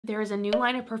There is a new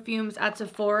line of perfumes at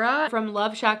Sephora from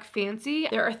LoveShackFancy.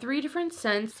 There are 3 different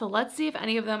scents, so let's see if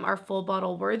any of them are full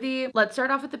bottle worthy. Let's start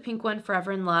off with the pink one,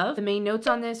 Forever in Love. The main notes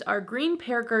on this are green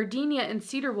pear, gardenia, and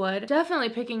cedarwood. Definitely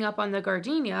picking up on the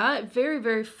gardenia. Very,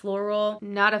 very floral.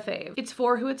 Not a fave. It's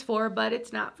for who it's for, but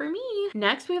it's not for me.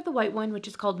 Next, we have the white one, which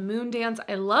is called Moon Dance.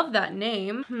 I love that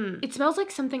name. It smells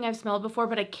like something I've smelled before,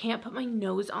 but I can't put my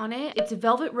nose on it. It's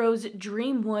velvet rose,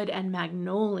 dream wood, and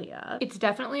magnolia. It's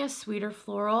definitely a sweeter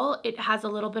floral. It has a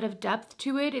little bit of depth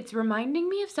to it. It's reminding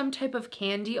me of some type of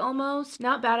candy almost.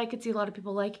 Not bad. I could see a lot of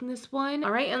people liking this one.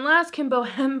 All right, and last, Can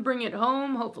Bohem Bring It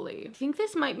Home? Hopefully. I think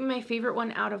this might be my favorite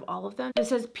one out of all of them.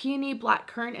 This has peony,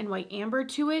 blackcurrant, and white amber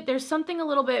to it. There's something a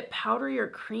little bit powdery or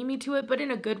creamy to it, but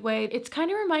in a good way. It's kind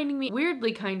of reminding me,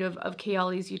 weirdly kind of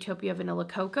Kayali's Utopia Vanilla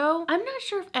Cocoa. I'm not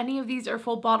sure if any of these are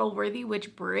full bottle worthy,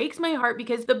 which breaks my heart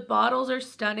because the bottles are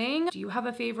stunning. Do you have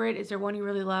a favorite? Is there one you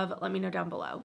really love? Let me know down below.